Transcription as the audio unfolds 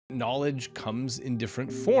Knowledge comes in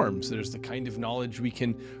different forms. There's the kind of knowledge we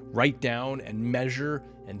can write down and measure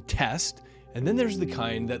and test. And then there's the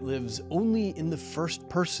kind that lives only in the first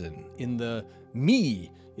person, in the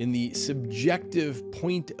me, in the subjective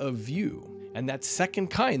point of view. And that second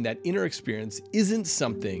kind, that inner experience, isn't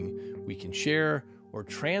something we can share or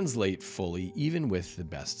translate fully, even with the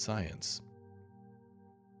best science.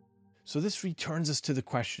 So this returns us to the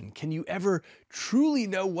question, can you ever truly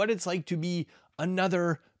know what it's like to be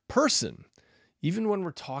another person? Even when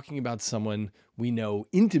we're talking about someone we know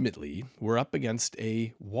intimately, we're up against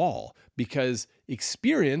a wall because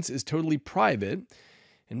experience is totally private.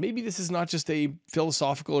 And maybe this is not just a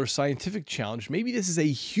philosophical or scientific challenge. Maybe this is a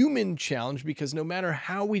human challenge because no matter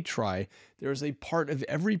how we try, there is a part of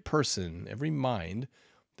every person, every mind,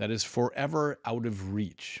 that is forever out of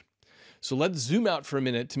reach. So let's zoom out for a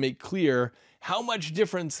minute to make clear how much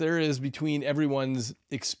difference there is between everyone's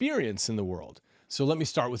experience in the world. So let me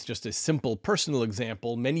start with just a simple personal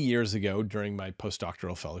example. Many years ago, during my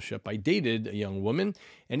postdoctoral fellowship, I dated a young woman,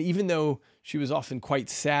 and even though she was often quite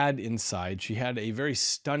sad inside, she had a very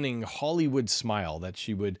stunning Hollywood smile that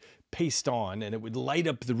she would paste on, and it would light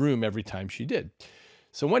up the room every time she did.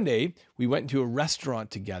 So one day, we went into a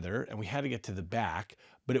restaurant together, and we had to get to the back,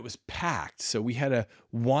 but it was packed. So we had to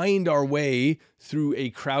wind our way through a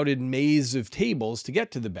crowded maze of tables to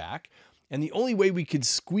get to the back. And the only way we could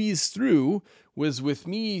squeeze through was with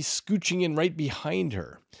me scooching in right behind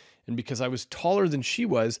her. And because I was taller than she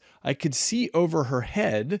was, I could see over her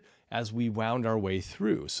head as we wound our way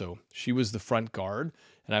through. So she was the front guard,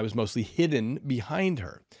 and I was mostly hidden behind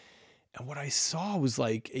her. And what I saw was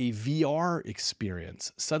like a VR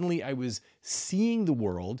experience. Suddenly I was seeing the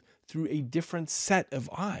world through a different set of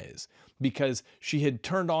eyes because she had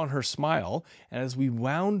turned on her smile. And as we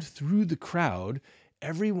wound through the crowd,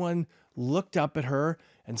 everyone looked up at her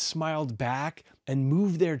and smiled back and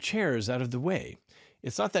moved their chairs out of the way.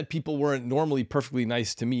 It's not that people weren't normally perfectly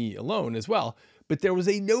nice to me alone as well, but there was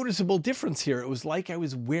a noticeable difference here. It was like I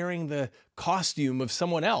was wearing the costume of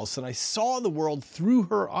someone else, and I saw the world through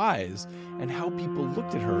her eyes and how people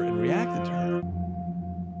looked at her and reacted to her.